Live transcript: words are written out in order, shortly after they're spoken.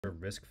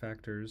Risk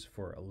factors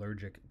for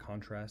allergic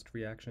contrast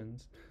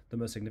reactions. The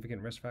most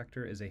significant risk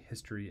factor is a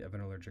history of an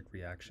allergic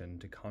reaction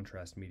to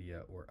contrast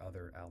media or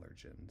other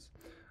allergens.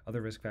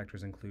 Other risk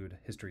factors include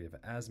history of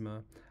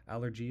asthma,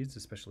 allergies,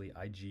 especially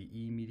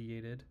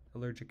IgE-mediated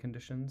allergic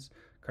conditions,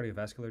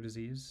 cardiovascular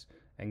disease,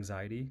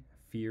 anxiety,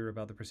 fear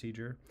about the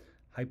procedure,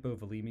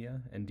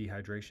 hypovolemia and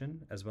dehydration,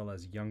 as well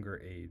as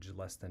younger age,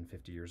 less than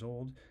 50 years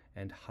old,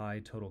 and high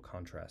total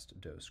contrast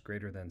dose,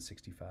 greater than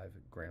 65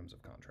 grams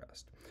of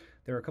contrast.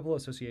 There are a couple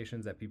of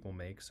associations that people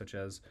make, such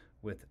as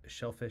with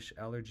shellfish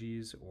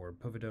allergies or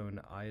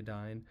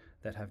povidone-iodine,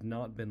 that have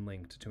not been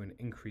linked to an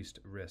increased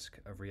risk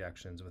of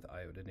reactions with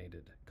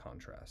iodinated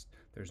contrast.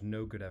 There's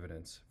no good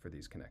evidence for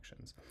these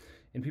connections.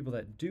 In people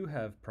that do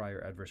have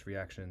prior adverse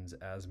reactions,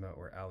 asthma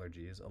or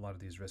allergies, a lot of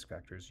these risk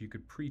factors, you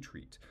could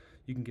pre-treat.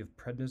 You can give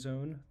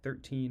prednisone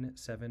 13,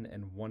 7,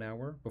 and 1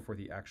 hour before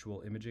the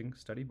actual imaging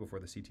study, before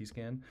the CT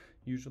scan,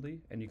 usually,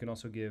 and you can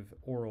also give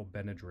oral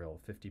Benadryl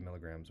 50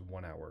 milligrams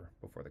 1 hour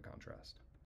before the contrast.